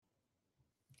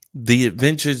The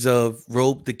adventures of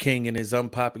Robe the King and his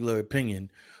unpopular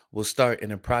opinion will start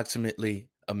in approximately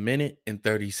a minute and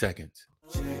 30 seconds.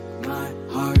 Check my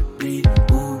heartbeat,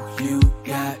 ooh, you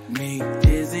got me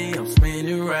dizzy, I'm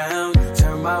spinning round,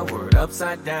 turn my world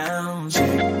upside down.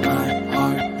 Check my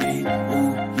heartbeat,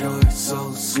 ooh, you're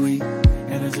so sweet,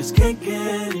 and I just can't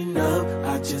get enough,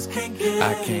 I just can't get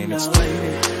enough. I can't explain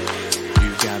it.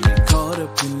 You got me caught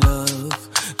up in love,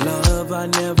 love I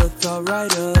never thought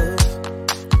right of.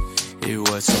 It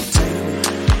was so tame,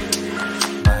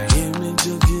 my image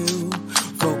of you,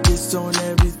 focused on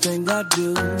everything I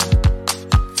do.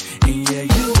 And yeah,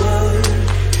 you would,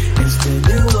 and still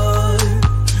you would.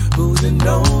 Who'd have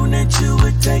known that you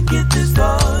would take it this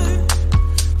far?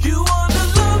 You wanna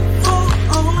love for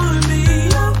me,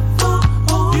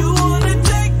 you wanna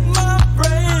take my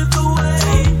breath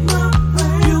away.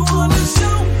 You wanna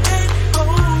show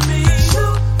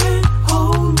and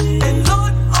hold me, and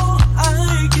Lord, all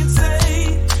I can say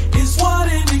is what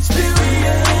an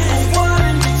experience, what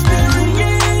an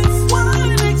experience, what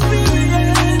an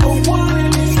experience, oh what an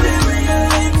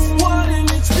experience, what an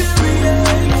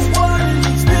experience, what an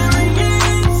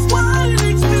experience, what an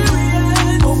experience,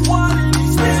 oh what an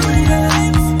experience,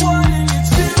 what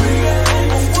an experience,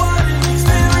 what an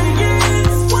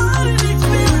experience, what an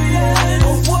experience,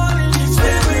 oh what an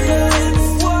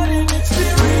experience, what an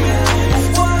experience,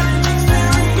 what an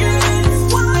experience,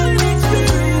 what an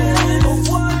experience, oh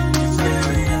what an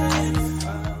experience.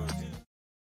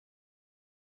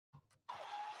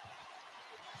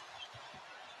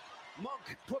 Monk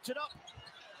puts it up,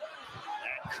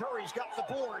 and Curry's got the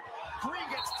board. Green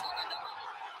gets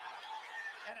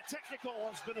and a technical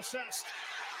has been assessed.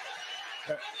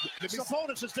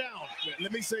 Sabonis is down.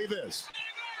 Let me say this.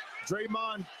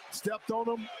 Draymond stepped on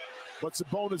him, but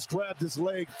Sabonis grabbed his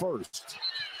leg first.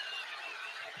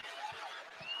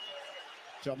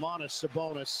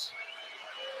 Sabonis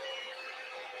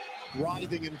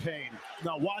writhing in pain.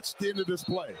 Now watch the end of this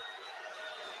play.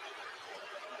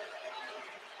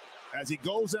 As he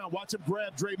goes down, watch him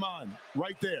grab Draymond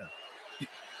right there.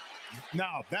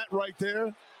 Now, that right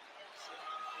there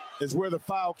is where the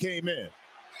foul came in.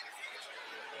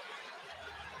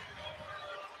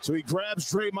 So he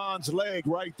grabs Draymond's leg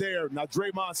right there. Now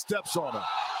Draymond steps on him.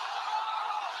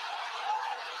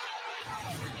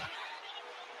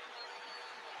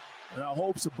 And I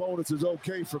hope Sabonis is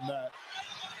okay from that.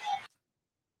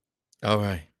 All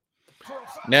right.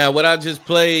 Now, what I just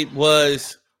played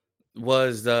was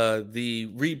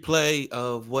the replay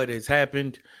of what has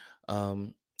happened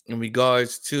in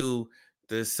regards to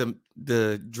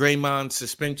the Draymond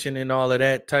suspension and all of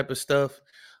that type of stuff.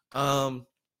 A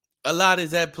lot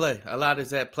is at play.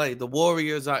 The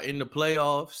Warriors are in the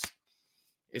playoffs.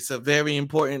 It's a very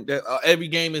important. Every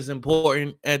game is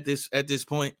important at this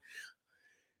point.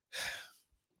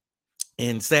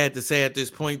 And sad to say, at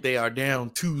this point, they are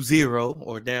down 2-0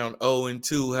 or down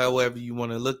 0-2, however you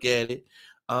want to look at it.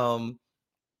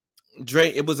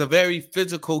 It was a very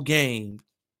physical game.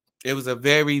 It was a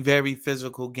very, very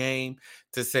physical game,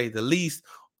 to say the least.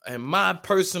 In my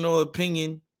personal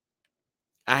opinion,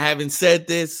 I haven't said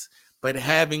this, but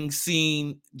having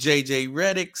seen JJ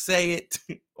Redick say it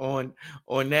on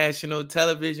national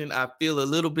television, I feel a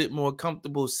little bit more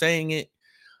comfortable saying it.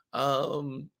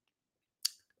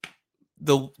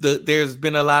 There's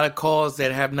been a lot of calls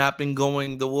that have not been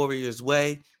going the Warriors'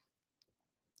 way.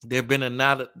 There've been a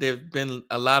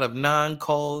lot of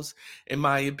non-calls, in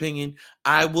my opinion.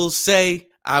 I will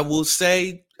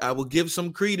give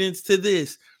some credence to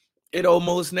this. It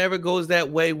almost never goes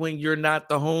that way when you're not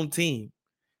the home team.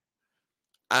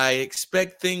 I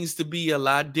expect things to be a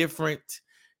lot different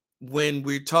when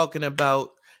we're talking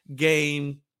about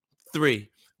Game 3.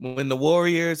 When the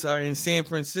Warriors are in San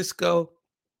Francisco,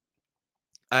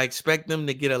 I expect them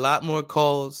to get a lot more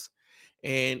calls,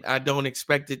 and I don't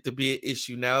expect it to be an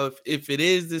issue. Now, if it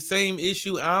is the same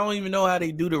issue, I don't even know how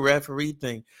they do the referee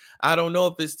thing. I don't know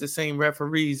if it's the same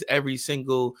referees every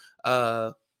single,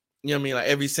 like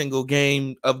every single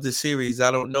game of the series.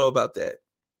 I don't know about that.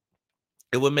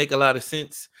 It would make a lot of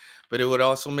sense, but it would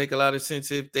also make a lot of sense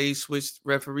if they switched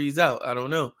referees out. I don't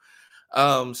know.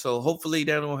 So hopefully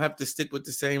they don't have to stick with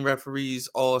the same referees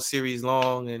all series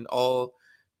long and all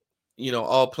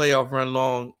playoff run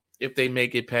long if they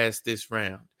make it past this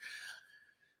round.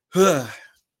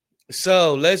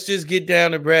 So let's just get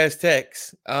down to brass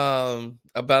tacks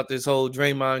about this whole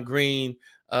Draymond Green,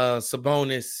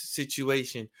 Sabonis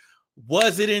situation.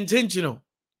 Was it intentional?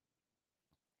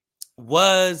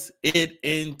 Was it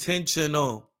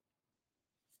intentional?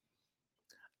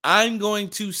 I'm going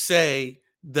to say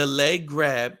the leg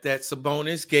grab that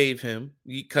Sabonis gave him,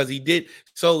 because he did.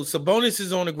 So Sabonis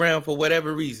is on the ground for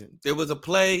whatever reason. There was a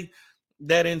play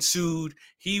that ensued.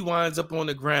 He winds up on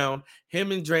the ground.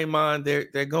 Him and Draymond,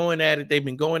 they're going at it. They've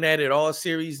been going at it all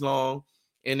series long.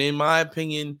 And in my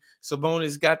opinion,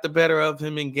 Sabonis got the better of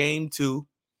him in game 2.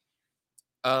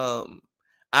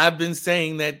 I've been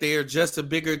saying that they're just a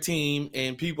bigger team,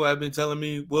 and people have been telling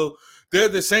me, well, they're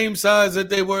the same size that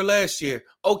they were last year.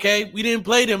 Okay, we didn't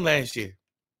play them last year.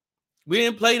 We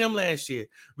didn't play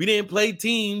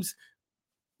teams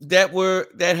that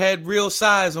had real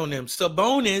size on them.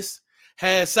 Sabonis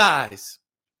had size.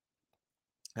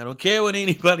 I don't care what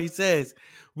anybody says.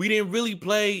 We didn't really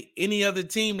play any other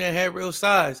team that had real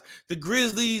size. The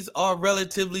Grizzlies are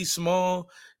relatively small.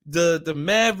 The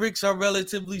Mavericks are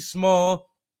relatively small.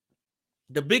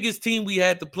 The biggest team we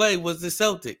had to play was the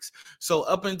Celtics. So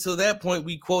up until that point,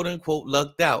 we quote unquote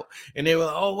lucked out. And they were,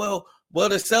 well,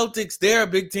 the Celtics, they're a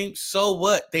big team. So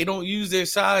what? They don't use their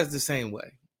size the same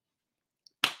way.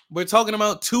 We're talking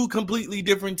about two completely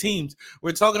different teams.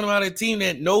 We're talking about a team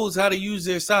that knows how to use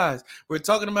their size. We're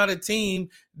talking about a team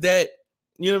that,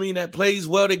 that plays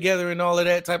well together and all of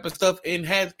that type of stuff, and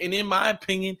in my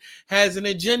opinion, has an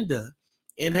agenda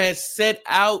and has set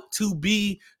out to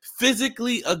be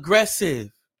physically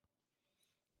aggressive.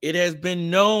 It has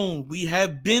been known. We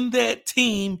have been that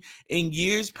team in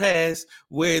years past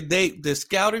where the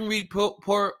scouting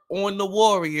report on the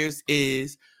Warriors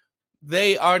is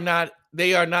they are not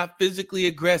physically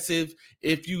aggressive.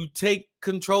 If you take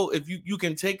control, if you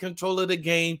can take control of the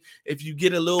game, if you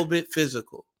get a little bit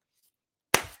physical.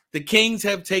 The Kings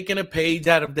have taken a page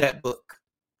out of that book.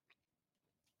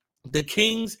 The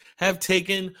Kings have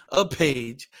taken a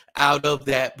page out of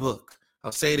that book.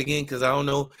 I'll say it again because I don't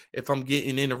know if I'm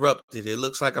getting interrupted. It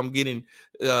looks like I'm getting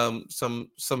some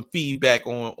feedback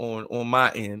on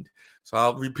my end. So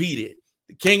I'll repeat it.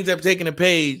 The Kings have taken a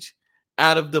page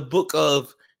out of the book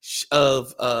of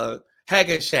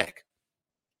Hagershak.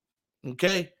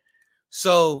 Okay?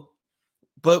 So,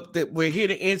 but we're here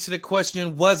to answer the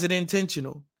question, was it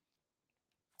intentional?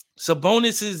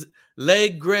 Sabonis's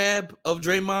leg grab of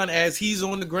Draymond as he's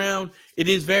on the ground, it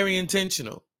is very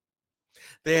intentional.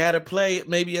 They had a play,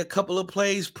 maybe a couple of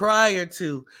plays prior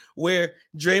to, where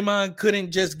Draymond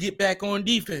couldn't just get back on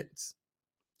defense.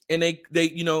 And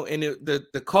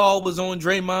the call was on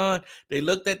Draymond. They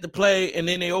looked at the play and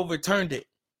then they overturned it.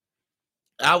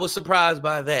 I was surprised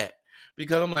by that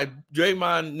because I'm like,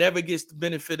 Draymond never gets the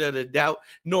benefit of the doubt,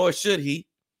 nor should he.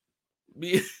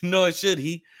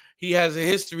 He has a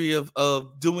history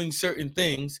of doing certain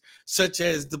things, such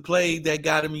as the play that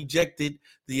got him ejected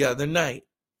the other night.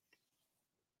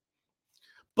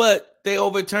 But they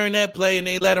overturned that play and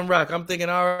they let him rock. I'm thinking,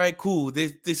 all right, cool.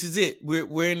 This is it.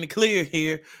 We're in the clear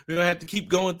here. We don't have to keep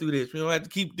going through this. We don't have to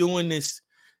keep doing this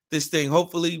thing.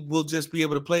 Hopefully, we'll just be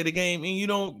able to play the game, and you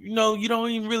don't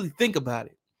even really think about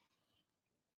it.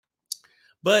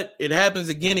 But it happens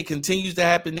again. It continues to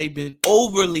happen. They've been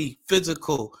overly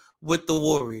physical with the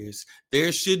Warriors.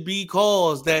 There should be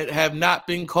calls that have not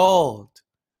been called.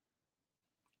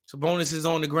 Sabonis is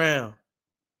on the ground.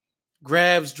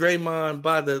 Grabs Draymond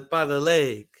by the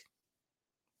leg.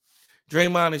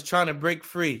 Draymond is trying to break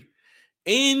free.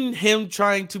 In him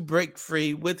trying to break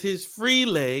free with his free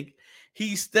leg,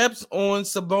 he steps on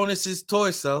Sabonis's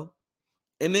torso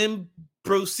and then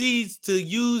proceeds to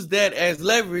use that as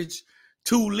leverage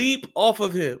to leap off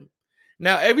of him.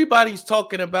 Now, everyone is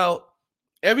talking about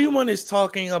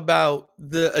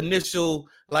the initial,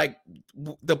 like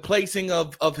the placing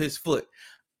of his foot.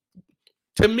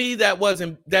 To me, that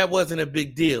wasn't a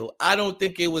big deal. I don't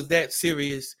think it was that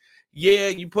serious. Yeah,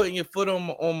 you putting your foot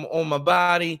on my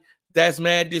body. That's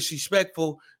mad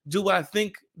disrespectful. Do I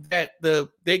think that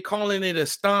they calling it a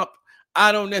stomp?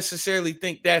 I don't necessarily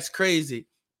think that's crazy.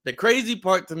 The crazy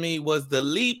part to me was the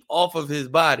leap off of his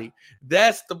body.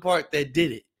 That's the part that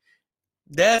did it.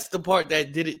 That's the part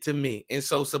that did it to me. And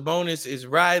so Sabonis is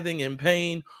writhing in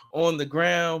pain on the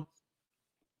ground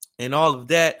and all of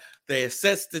that. They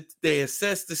assess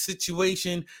the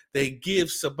situation. They give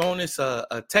Sabonis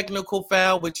a technical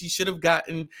foul, which he should have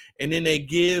gotten, and then they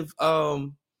give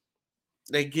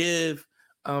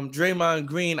Draymond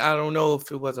Green. I don't know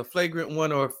if it was a flagrant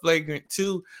 1 or a flagrant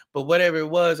 2, but whatever it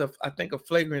was, I think a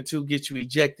flagrant 2 gets you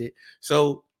ejected.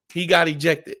 So he got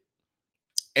ejected,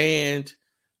 and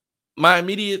my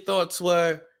immediate thoughts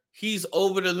were he's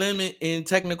over the limit in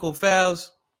technical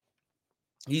fouls.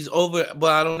 He's over,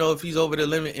 but I don't know if he's over the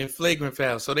limit in flagrant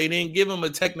foul. So they didn't give him a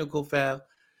technical foul.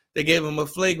 They gave him a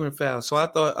flagrant foul. So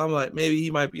I'm like, maybe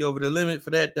he might be over the limit for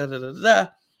that.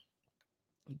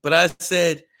 But I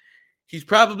said he's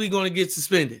probably going to get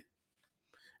suspended.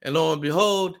 And lo and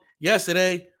behold,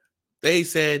 yesterday they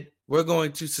said we're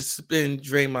going to suspend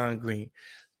Draymond Green.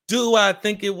 Do I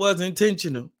think it was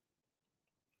intentional?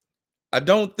 I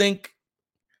don't think.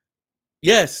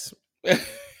 Yes.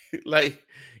 Like,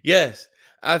 yes.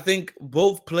 I think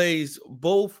both plays,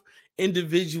 both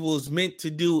individuals meant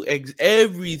to do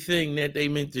everything that they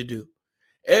meant to do.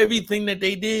 Everything that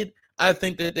they did, I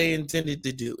think that they intended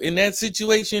to do. In that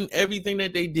situation, everything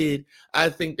that they did, I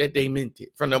think that they meant it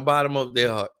from the bottom of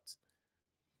their hearts.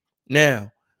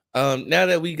 Now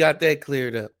that we got that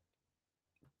cleared up,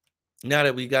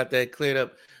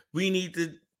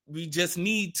 we just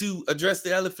need to address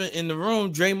the elephant in the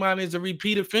room. Draymond is a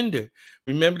repeat offender.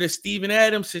 Remember the Steven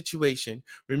Adams situation.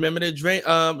 Remember the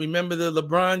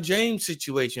LeBron James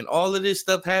situation. All of this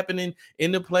stuff happening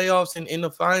in the playoffs and in the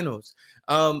finals.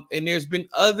 And there's been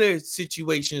other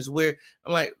situations where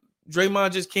I'm like,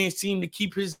 Draymond just can't seem to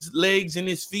keep his legs and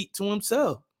his feet to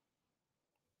himself.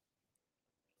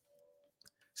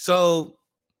 So,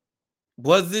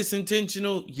 was this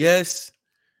intentional? Yes.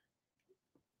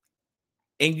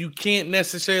 And you can't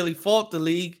necessarily fault the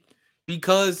league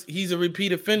because he's a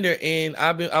repeat offender. And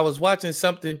I was watching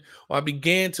something, or I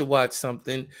began to watch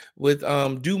something with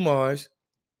Dumars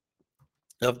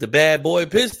of the Bad Boy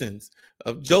Pistons,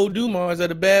 of Joe Dumars of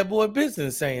the Bad Boy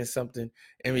Pistons, saying something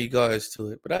in regards to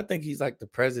it. But I think he's like the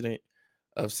president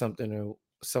of something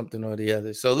or the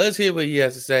other. So let's hear what he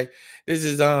has to say. This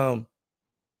is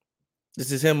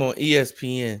him on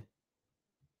ESPN.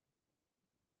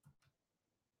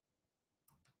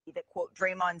 That, quote,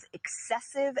 Draymond's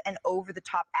excessive and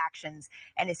over-the-top actions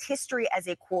and his history as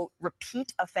a, quote,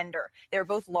 repeat offender. They're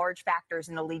both large factors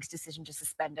in the league's decision to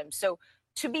suspend him. So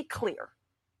to be clear,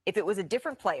 if it was a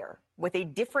different player with a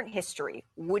different history,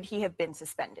 would he have been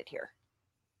suspended here?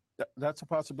 That's a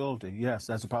possibility. Yes,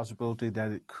 that's a possibility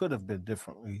that it could have been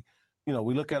differently. You know,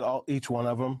 we look at each one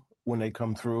of them when they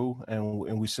come through,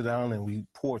 and we sit down and we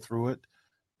pour through it.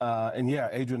 And yeah,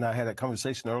 Adrian and I had that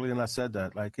conversation earlier, and I said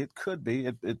that, like, it could be,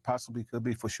 it possibly could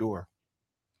be for sure.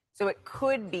 So it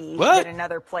could be that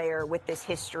another player with this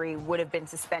history would have been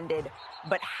suspended,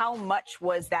 but how much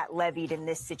was that levied in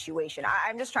this situation?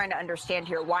 I'm just trying to understand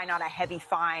here, why not a heavy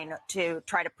fine to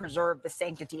try to preserve the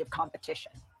sanctity of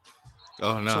competition?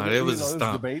 Oh, no, so it was a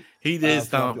stomp. He did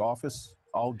stomp. The office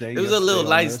all day. It was a little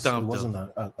light stomp. It wasn't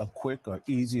a quick or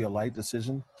easy or light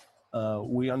decision.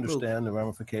 We understand the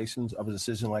ramifications of a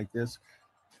decision like this.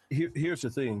 Here's the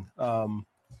thing.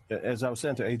 As I was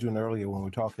saying to Adrian earlier when we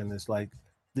were talking, it's like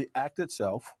the act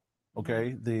itself,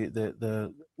 okay,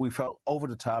 the we felt over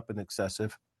the top and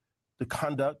excessive. The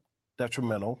conduct,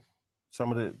 detrimental.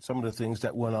 Some of the things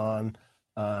that went on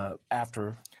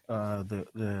after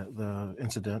the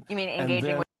incident. You mean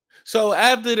engaging with? So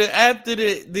after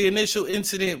the initial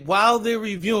incident, while they're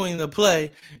reviewing the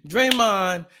play,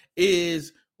 Draymond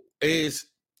is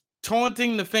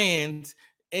taunting the fans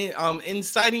and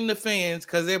inciting the fans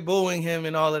because they're booing him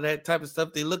and all of that type of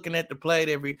stuff. They're looking at the play,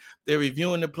 they're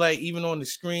reviewing the play, even on the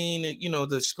screen, you know,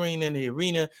 the screen in the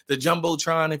arena, the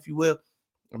jumbotron, if you will.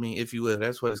 I mean, if you will,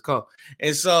 that's what it's called.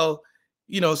 And so,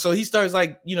 you know, so he starts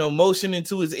like, you know, motioning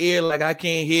to his ear like, I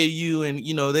can't hear you, and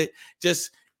you know, that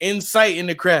just inciting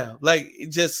the crowd, like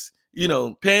just, you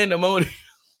know, pandemonium.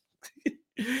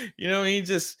 You know, he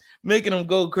just making them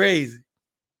go crazy.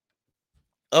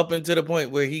 Up until the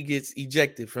point where he gets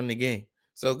ejected from the game.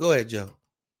 So go ahead, Joe.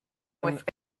 With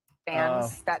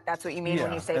fans, that's what you mean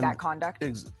when you say that conduct?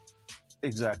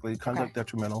 Exactly, conduct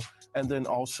detrimental. And then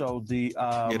also the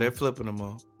they're flipping them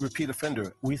all. Repeat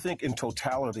offender. We think in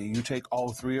totality, you take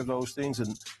all three of those things,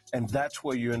 and that's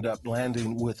where you end up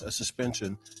landing with a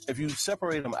suspension. If you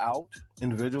separate them out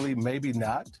individually, maybe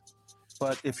not.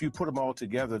 But if you put them all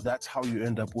together, that's how you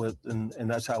end up with, and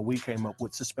that's how we came up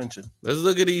with suspension. Let's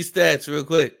look at these stats real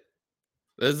quick.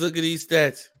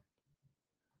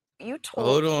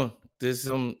 Hold on. There's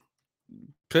some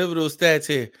pivotal stats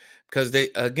here because they,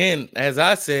 again, as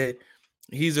I said,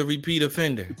 he's a repeat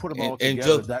offender. You put them all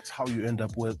together, that's how you end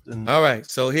up with. All right,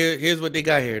 so here's what they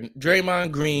got here. Draymond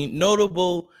Green,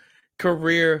 notable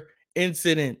career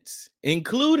incidents,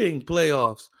 including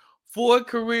playoffs, 4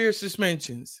 career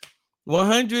suspensions,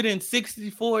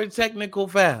 164 technical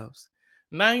fouls,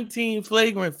 19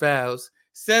 flagrant fouls,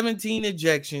 17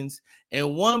 ejections, and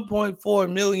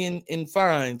 1.4 million in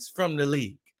fines from the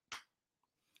league.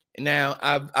 Now,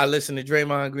 I listened to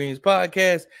Draymond Green's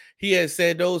podcast. He has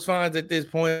said those fines at this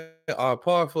point are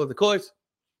par for the course,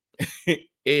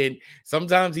 and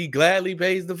sometimes he gladly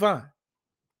pays the fine.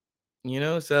 You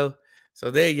know, so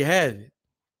there you have it.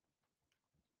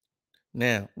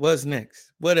 Now, what's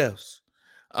next? What else?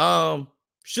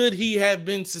 Should he have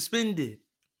been suspended?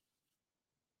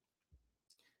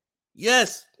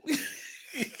 Yes.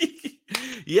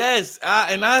 Yes.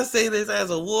 And I say this as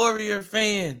a Warrior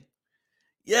fan.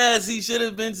 Yes, he should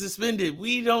have been suspended.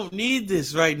 We don't need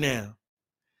this right now.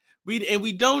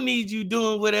 We don't need you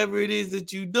doing whatever it is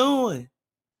that you're doing.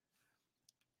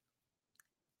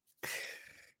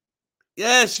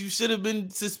 Yes, you should have been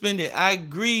suspended. I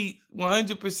agree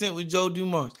 100% with Joe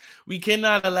Dumars. We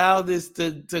cannot allow this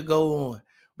to go on.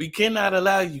 We cannot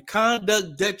allow you.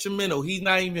 Conduct detrimental. He's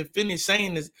not even finished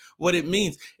saying this, what it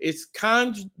means. It's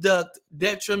conduct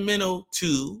detrimental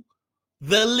to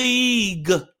the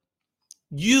league.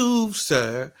 You,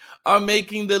 sir, are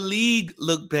making the league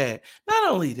look bad.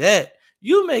 Not only that,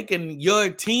 you're making your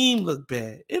team look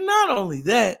bad. And not only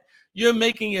that, you're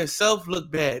making yourself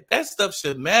look bad. That stuff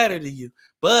should matter to you.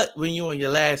 But when you're on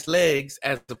your last legs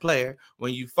as a player,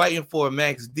 when you're fighting for a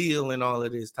max deal and all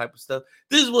of this type of stuff,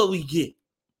 this is what we get.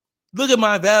 Look at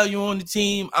my value on the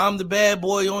team. I'm the bad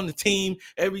boy on the team.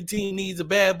 Every team needs a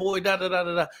bad boy. Da da da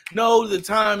da da. Know the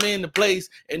time and the place,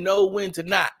 and know when to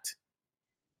not.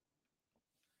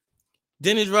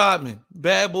 Dennis Rodman,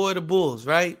 bad boy of the Bulls,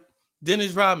 right?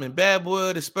 Dennis Rodman, bad boy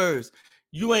of the Spurs.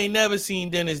 You ain't never seen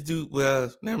Dennis do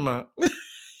well. Never mind.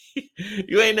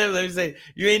 You ain't never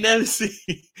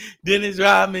seen Dennis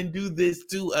Rodman do this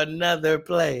to another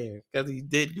player, because he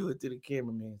did do it to the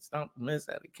cameraman. Stomped the mess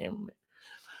out of the cameraman.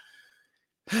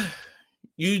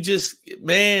 You just,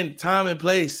 man, time and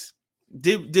place.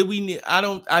 Did we need?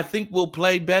 I think we'll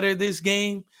play better this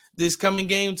coming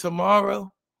game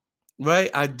tomorrow,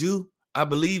 right? I do. I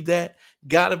believe that.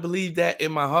 Gotta believe that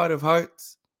in my heart of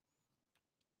hearts.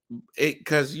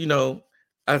 Because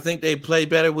I think they play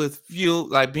better with fuel,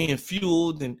 like being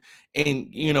fueled and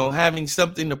having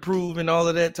something to prove and all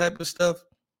of that type of stuff.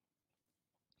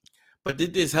 But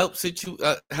did this help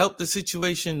the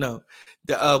situation? No.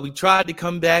 We tried to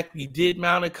come back. We did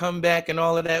mount a comeback and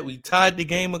all of that. We tied the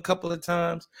game a couple of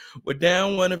times. We're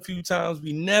down one a few times.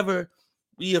 We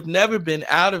have never been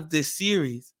out of this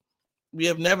series.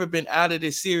 Maybe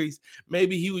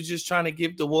he was just trying to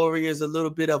give the Warriors a little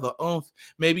bit of an oomph.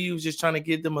 Maybe he was just trying to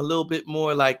give them a little bit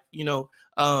more, like, just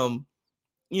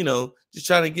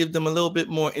trying to give them a little bit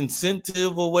more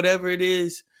incentive or whatever it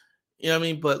is. You know what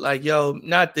I mean? But like, yo,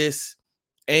 not this.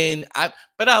 And I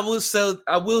will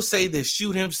say this: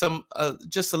 shoot him some,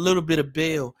 just a little bit of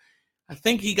bail. I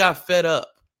think he got fed up.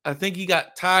 I think he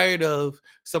got tired of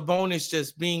Sabonis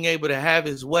just being able to have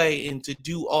his way and to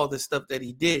do all the stuff that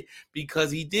he did,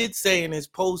 because he did say in his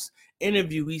post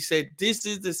interview, he said, this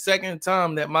is the second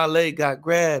time that my leg got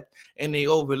grabbed and they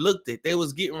overlooked it. They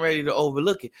was getting ready to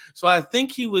overlook it. So I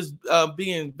think he was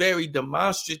being very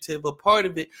demonstrative. A part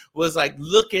of it was like,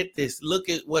 look at this, look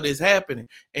at what is happening.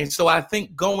 And so I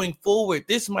think going forward,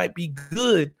 this might be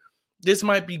good. This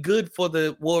might be good for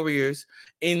the Warriors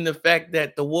in the fact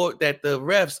that the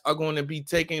refs are going to be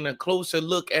taking a closer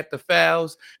look at the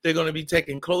fouls. They're going to be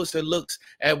taking closer looks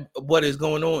at what is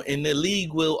going on, and the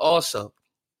league will also.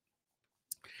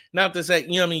 Not to say,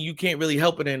 you can't really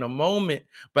help it in a moment,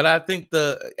 but I think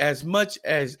as much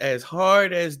as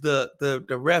hard as the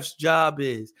ref's job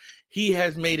is, he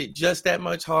has made it just that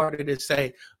much harder to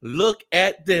say, look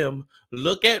at them,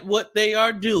 look at what they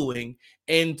are doing,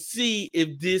 and see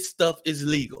if this stuff is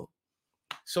legal.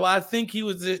 So I think he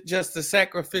was just a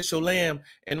sacrificial lamb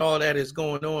and all that is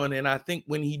going on. And I think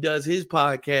when he does his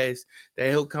podcast, that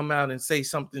he'll come out and say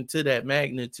something to that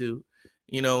magnitude.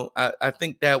 I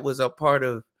think that was a part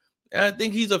of, I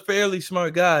think he's a fairly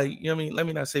smart guy. Let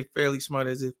me not say fairly smart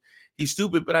as if he's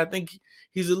stupid, but I think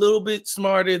he's a little bit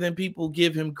smarter than people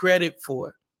give him credit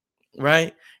for,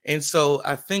 right? And so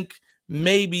I think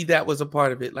maybe that was a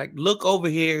part of it. Like, look over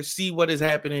here, see what is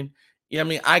happening.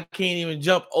 I can't even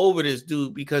jump over this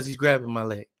dude because he's grabbing my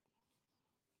leg.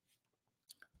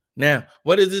 Now,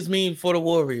 what does this mean for the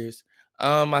Warriors?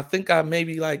 I think I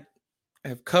maybe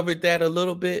have covered that a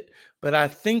little bit, but I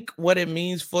think what it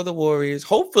means for the Warriors,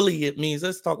 hopefully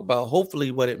let's talk about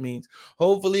hopefully what it means.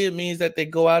 Hopefully it means that they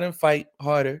go out and fight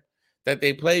harder, that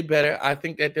they play better. I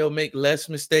think that they'll make less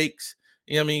mistakes.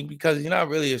 Because you're not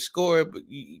really a scorer, but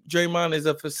Draymond is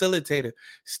a facilitator.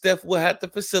 Steph will have to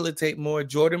facilitate more.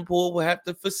 Jordan Poole will have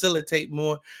to facilitate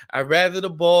more. I'd rather the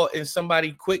ball in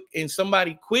somebody quick.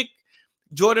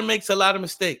 Jordan makes a lot of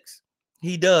mistakes.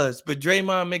 He does, but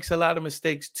Draymond makes a lot of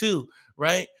mistakes too,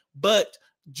 right? But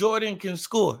Jordan can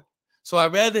score. So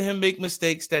I'd rather him make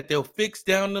mistakes that they'll fix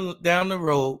down the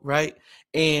road, right?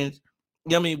 And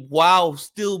while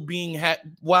still being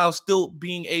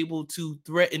able to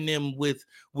threaten them with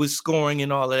scoring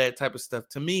and all of that type of stuff.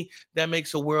 To me, that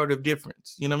makes a world of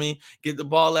difference. Get the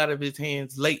ball out of his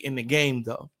hands late in the game,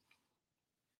 though.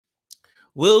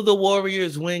 Will the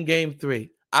Warriors win Game 3?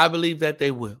 I believe that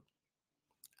they will.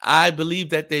 I believe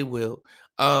that they will.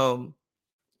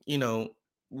 You know,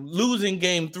 losing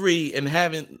game 3 and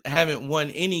haven't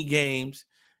won any games,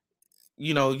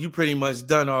 you know, you pretty much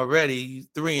done already.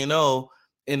 3-0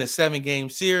 in a 7-game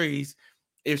series.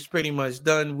 It's pretty much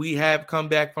done. We have come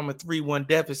back from a 3-1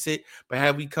 deficit, but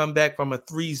have we come back from a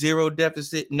 3-0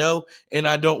 deficit? No, and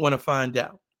I don't want to find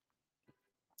out.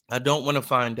 I don't want to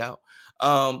find out.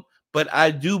 But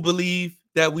I do believe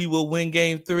that we will win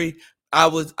game 3. I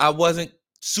wasn't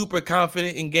super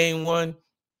confident in game 1,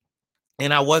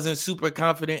 and I wasn't super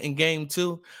confident in game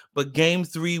 2. But game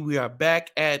 3, we are back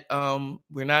at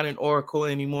we're not in Oracle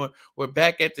anymore. We're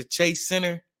back at the Chase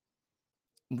Center.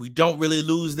 We don't really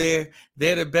lose there.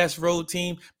 They're the best road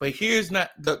team. But here's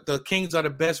not the Kings are the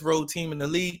best road team in the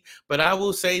league. But I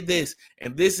will say this,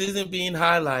 and this isn't being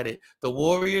highlighted. The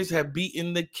Warriors have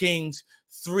beaten the Kings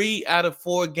 3 out of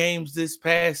 4 games this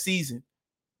past season.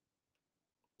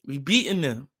 We've beaten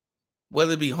them,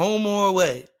 whether it be home or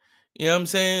away. You know what I'm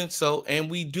saying? So, and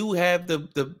we do have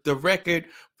the record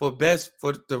for best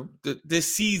for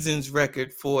this season's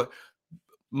record for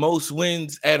most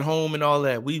wins at home and all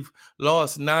that. We've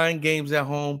lost 9 games at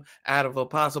home out of a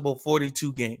possible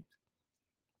 42 games.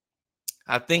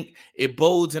 I think it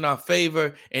bodes in our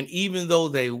favor. And even though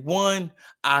they won,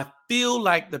 I feel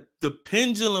like the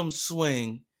pendulum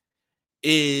swing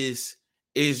is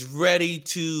ready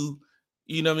to,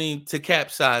 you know what I mean, to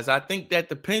capsize. I think that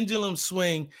the pendulum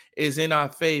swing is in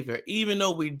our favor. Even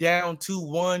though we're down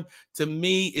 2-1, to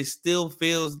me, it still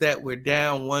feels that we're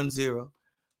down 1-0.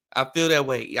 I feel that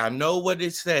way. I know what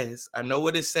it says. And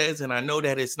I know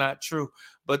that it's not true.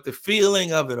 But the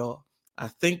feeling of it all, I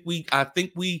think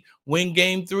we win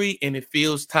game 3 and it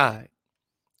feels tied.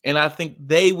 And I think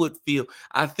they would feel.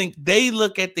 I think they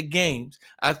look at the games.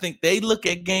 I think they look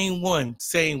at game 1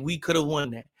 saying we could have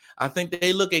won that. I think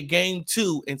they look at game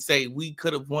 2 and say we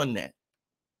could have won that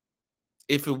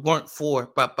if it weren't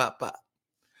for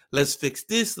let's fix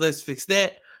this, let's fix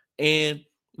that, and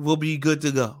we'll be good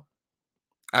to go.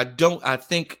 I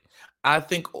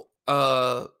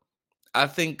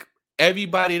think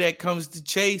everybody that comes to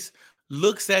Chase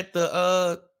looks at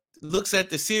the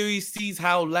series, sees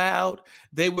how loud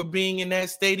they were being in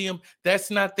that stadium. That's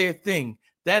not their thing.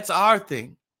 That's our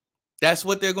thing. That's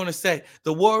what they're going to say.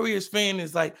 The Warriors fan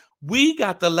is like, we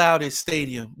got the loudest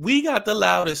stadium. We got the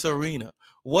loudest arena.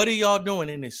 What are y'all doing?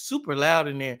 And it's super loud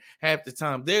in there half the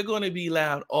time. They're going to be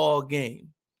loud all game.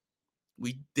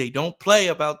 They don't play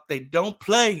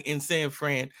in San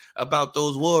Fran about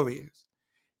those Warriors.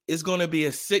 It's going to be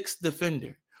a 6th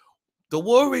defender. The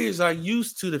Warriors are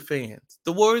used to the fans.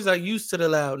 The Warriors are used to the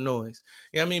loud noise.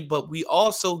 You know what I mean? But we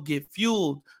also get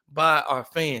fueled by our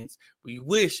fans. We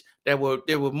wish that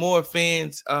there were more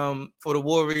fans for the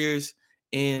Warriors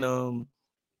in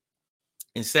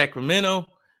Sacramento.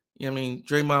 You know what I mean?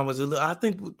 Draymond was I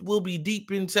think we'll be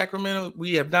deep in Sacramento.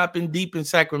 We have not been deep in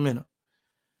Sacramento.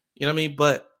 You know what I mean?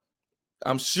 But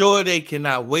I'm sure they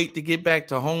cannot wait to get back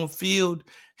to home field,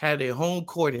 have their home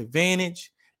court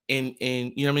advantage. And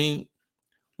you know what I mean?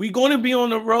 We're going to be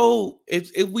on the road.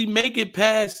 If we make it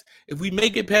past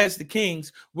the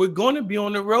Kings, we're going to be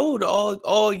on the road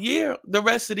all year, the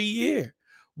rest of the year.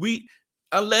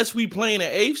 Unless we play in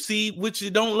an 8th seed, which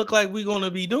it don't look like we're going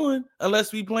to be doing,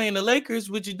 unless we play in the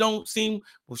Lakers, which it don't seem,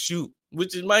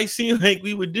 which it might seem like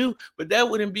we would do, but that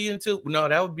wouldn't be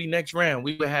that would be next round.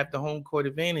 We would have the home court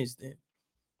advantage then.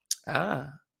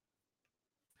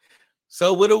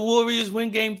 So will the Warriors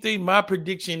win game 3? My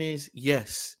prediction is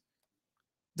yes.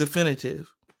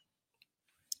 Definitive.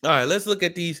 All right, let's look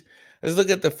at these. Let's look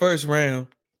at the first round.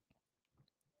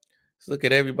 Let's look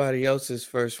at everybody else's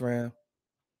first round.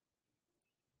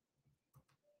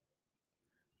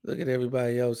 Look at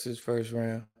everybody else's first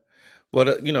round. Well,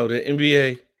 the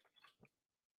NBA,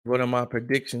 what are my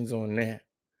predictions on that?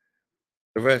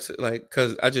 The rest,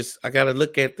 because I got to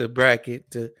look at the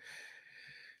bracket to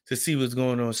see what's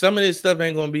going on. Some of this stuff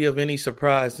ain't going to be of any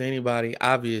surprise to anybody,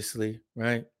 obviously,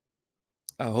 right?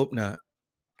 I hope not.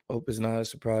 Hope it's not a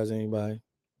surprise to anybody.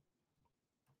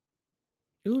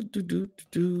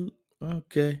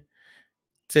 Okay.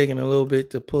 Taking a little bit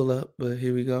to pull up, but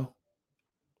here we go.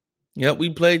 Yep, we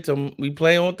play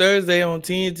on Thursday on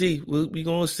TNT. We're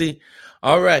going to see.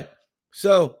 All right.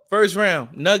 So, first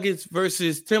round, Nuggets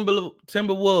versus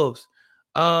Timberwolves.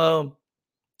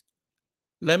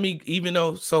 Let me,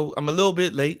 so I'm a little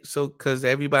bit late, because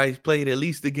everybody's played at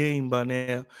least a game by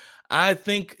now. I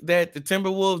think that the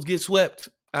Timberwolves get swept.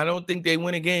 I don't think they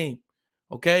win a game.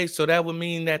 Okay, so that would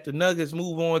mean that the Nuggets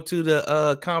move on to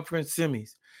the conference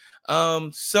semis.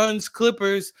 Suns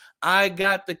Clippers. I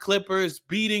got the Clippers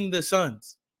beating the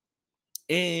Suns,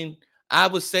 and I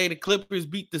would say the Clippers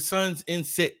beat the Suns in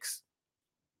 6.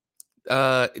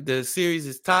 The series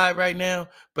is tied right now,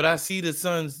 but I see the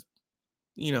Suns,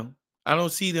 I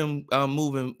don't see them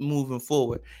moving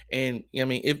forward. And I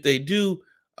mean, if they do,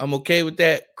 I'm okay with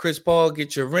that. Chris Paul,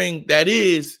 get your ring. That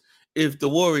is if the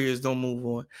Warriors don't move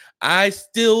on. I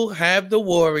still have the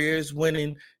Warriors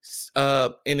winning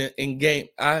in game.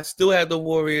 I still have the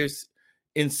Warriors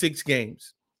in 6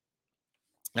 games.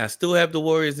 I still have the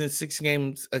Warriors in 6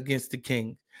 games against the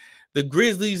Kings. The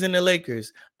Grizzlies and the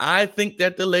Lakers. I think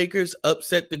that the Lakers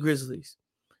upset the Grizzlies.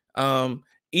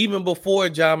 Even before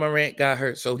Ja Morant got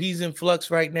hurt. So he's in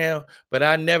flux right now, but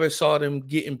I never saw them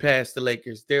getting past the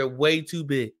Lakers. They're way too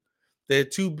big. They're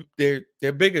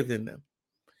bigger than them.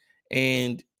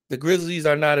 And the Grizzlies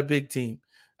are not a big team.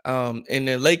 And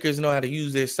the Lakers know how to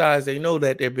use their size. They know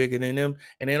that they're bigger than them,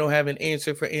 and they don't have an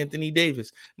answer for Anthony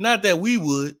Davis. Not that we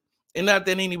would, and not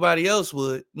that anybody else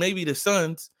would. Maybe the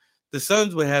Suns. The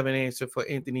Suns would have an answer for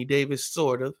Anthony Davis,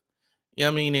 sort of. You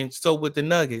know what I mean? And so with the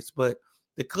Nuggets. But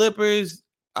the Clippers,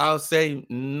 I'll say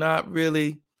not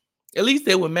really. At least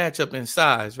they would match up in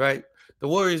size, right? The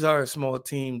Warriors are a small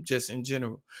team just in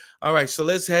general. All right, so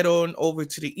let's head on over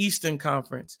to the Eastern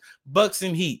Conference. Bucks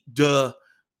and Heat. Duh.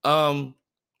 I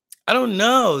don't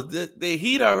know. The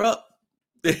Heat are up.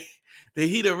 The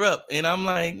Heat are up. And I'm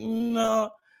like,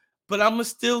 no. But I'm gonna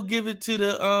still give it to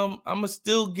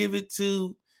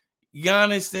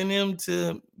Giannis and them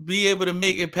to be able to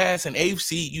make it past an 8th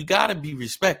seed. You gotta be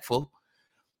respectful.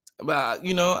 But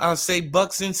I'll say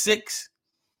Bucks in 6.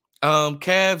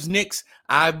 Cavs, Knicks.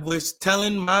 I was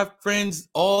telling my friends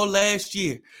all last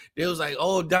year. They was like,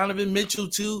 oh, Donovan Mitchell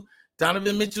to the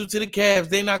Cavs.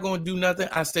 They're not going to do nothing.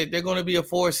 I said they're going to be a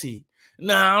 4 seed.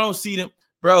 Nah, I don't see them.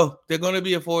 Bro, they're going to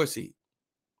be a 4 seed.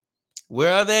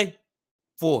 Where are they?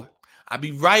 4. I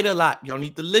be right a lot. Y'all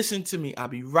need to listen to me. I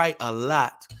be right a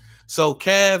lot. So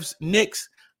Cavs, Knicks.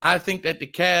 I think that the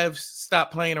Cavs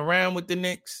stopped playing around with the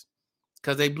Knicks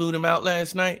because they blew them out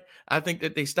last night. I think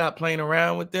that they stopped playing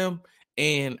around with them,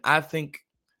 and I think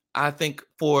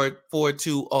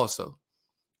 4-2 also.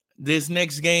 This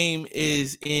next game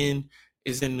is in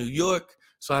New York,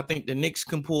 so I think the Knicks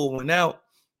can pull one out.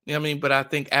 You know what I mean? But I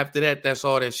think after that, that's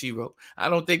all that she wrote. I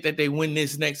don't think that they win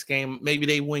this next game. Maybe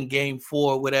they win game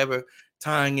 4, whatever,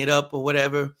 tying it up or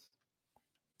whatever.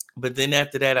 But then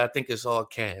after that, I think it's all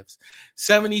Cavs.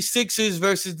 76ers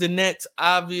versus the Nets.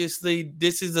 Obviously,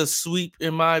 this is a sweep,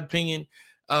 in my opinion.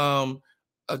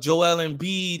 Joel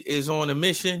Embiid is on a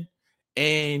mission,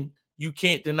 and you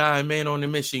can't deny a man on a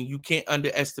mission. You can't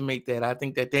underestimate that. I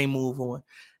think that they move on.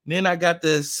 Then I got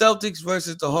the Celtics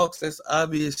versus the Hawks. That's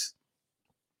obvious.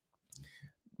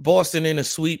 Boston in a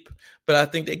sweep, but I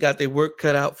think they got their work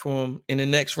cut out for them in the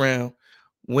next round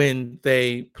when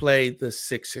they play the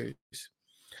Sixers.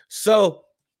 So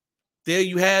there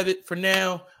you have it for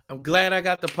now. I'm glad I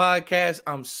got the podcast.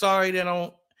 I'm sorry that I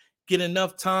don't get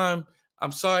enough time.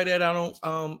 I'm sorry that I don't.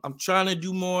 I'm trying to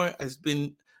do more. It's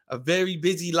been a very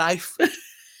busy life.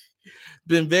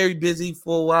 Been very busy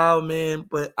for a while, man.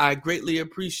 But I greatly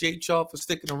appreciate y'all for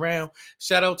sticking around.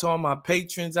 Shout out to all my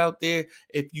patrons out there.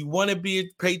 If you want to be a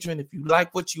patron, if you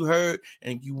like what you heard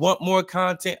and you want more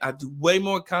content, I do way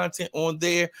more content on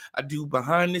there. I do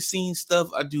behind the scenes stuff.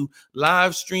 I do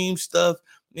live stream stuff.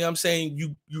 You know what I'm saying?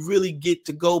 You really get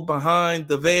to go behind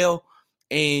the veil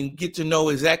and get to know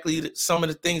exactly some of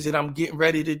the things that I'm getting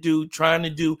ready to do, trying to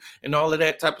do, and all of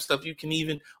that type of stuff. You can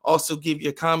even also give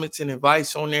your comments and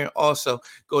advice on there. Also,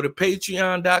 go to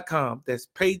patreon.com. That's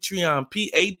Patreon,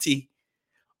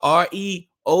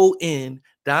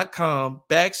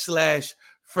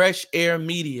 patreon.com/Fresh Air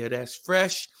Media. That's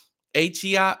Fresh,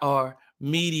 HEIR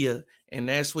Media. And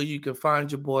that's where you can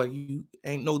find your boy. You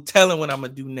ain't no telling what I'm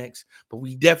going to do next, but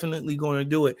we definitely going to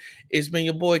do it. It's been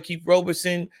your boy, Keith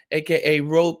Roberson, a.k.a.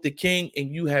 Rope the King,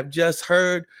 and you have just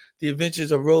heard the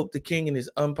adventures of Rope the King and his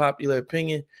unpopular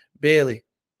opinion. Bailey,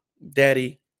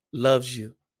 Daddy loves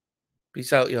you.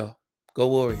 Peace out, y'all. Go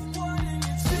Warriors.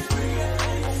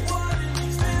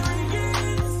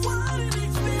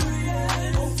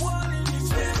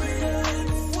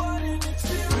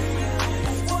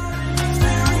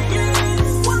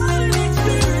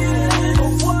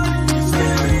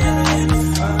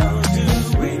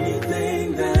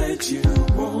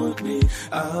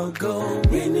 I'll go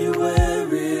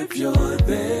anywhere if you're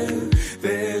there.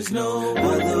 There's no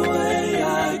other way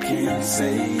I can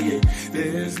say it.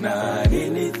 There's not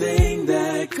anything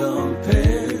that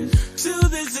compares to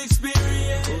this experience.